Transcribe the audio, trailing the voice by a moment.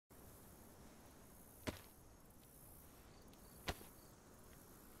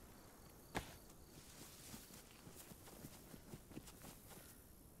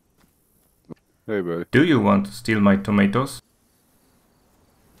Hey, buddy. Do you want to steal my tomatoes?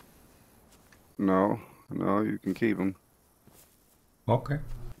 No, you can keep them. Okay.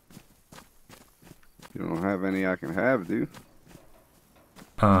 You don't have any I can have, do you?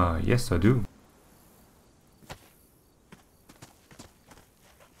 Yes I do.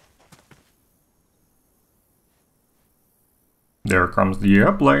 There comes the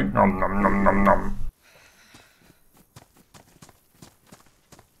airplane. Nom nom nom nom nom.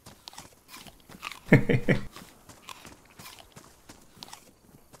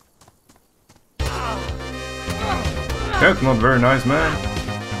 That's not very nice, man.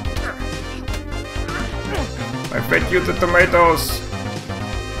 I fed you the tomatoes.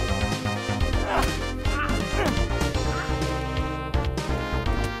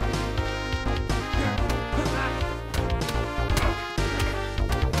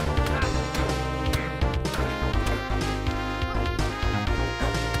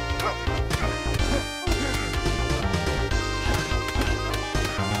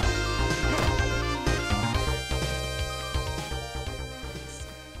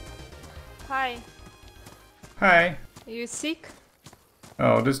 Hi. Hi. Are you sick?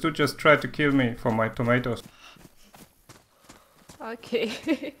 Oh, this dude just tried to kill me for my tomatoes.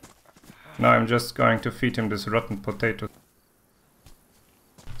 Okay. Now I'm just going to feed him this rotten potato.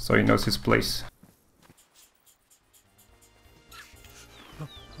 So he knows his place.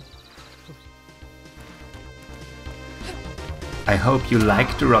 I hope you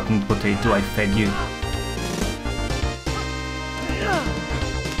like the rotten potato I fed you.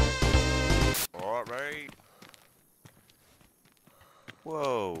 Alright.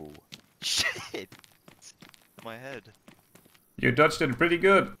 Whoa. Shit. My head. You dodged it pretty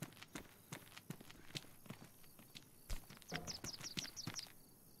good.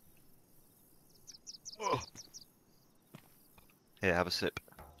 Oh. Here, have a sip.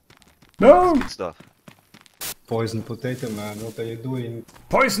 No! Good stuff. Poison potato man, what are you doing?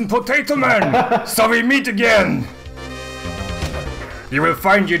 Poison potato man! So we meet again! You will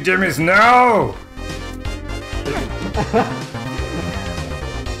find your dimmies now!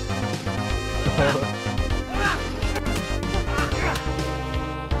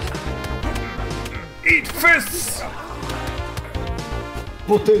 Eat fists!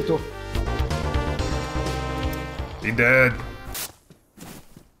 Potato! He dead.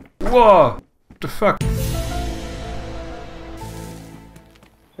 Whoa! What the fuck?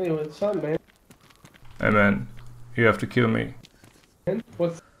 Hey, what's up, man? Hey man, you have to kill me.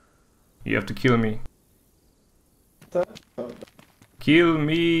 What's You have to kill me. up? Kill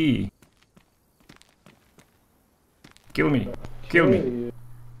me! Kill me! Kill me!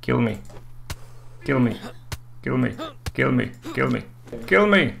 Kill me! Kill me! Kill me! Kill me! Kill me! Kill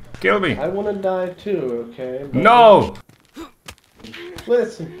me! Kill me! I want to die too, okay? But No!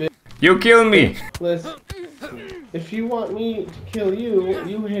 Listen, bitch. You kill me! Listen. If you want me to kill you,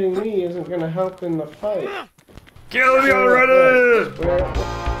 you hitting me isn't gonna help in the fight. Kill me already!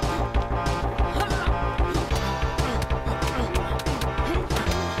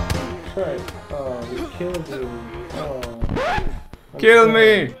 Right. Oh, we killed you. Oh. Kill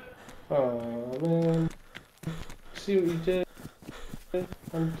me! Oh, man. See what you did?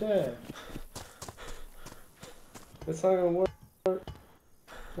 I'm dead. It's not gonna work.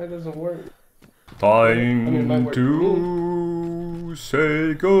 That doesn't work. Time to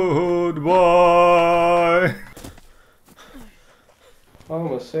say goodbye. I'm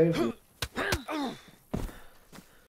gonna save you.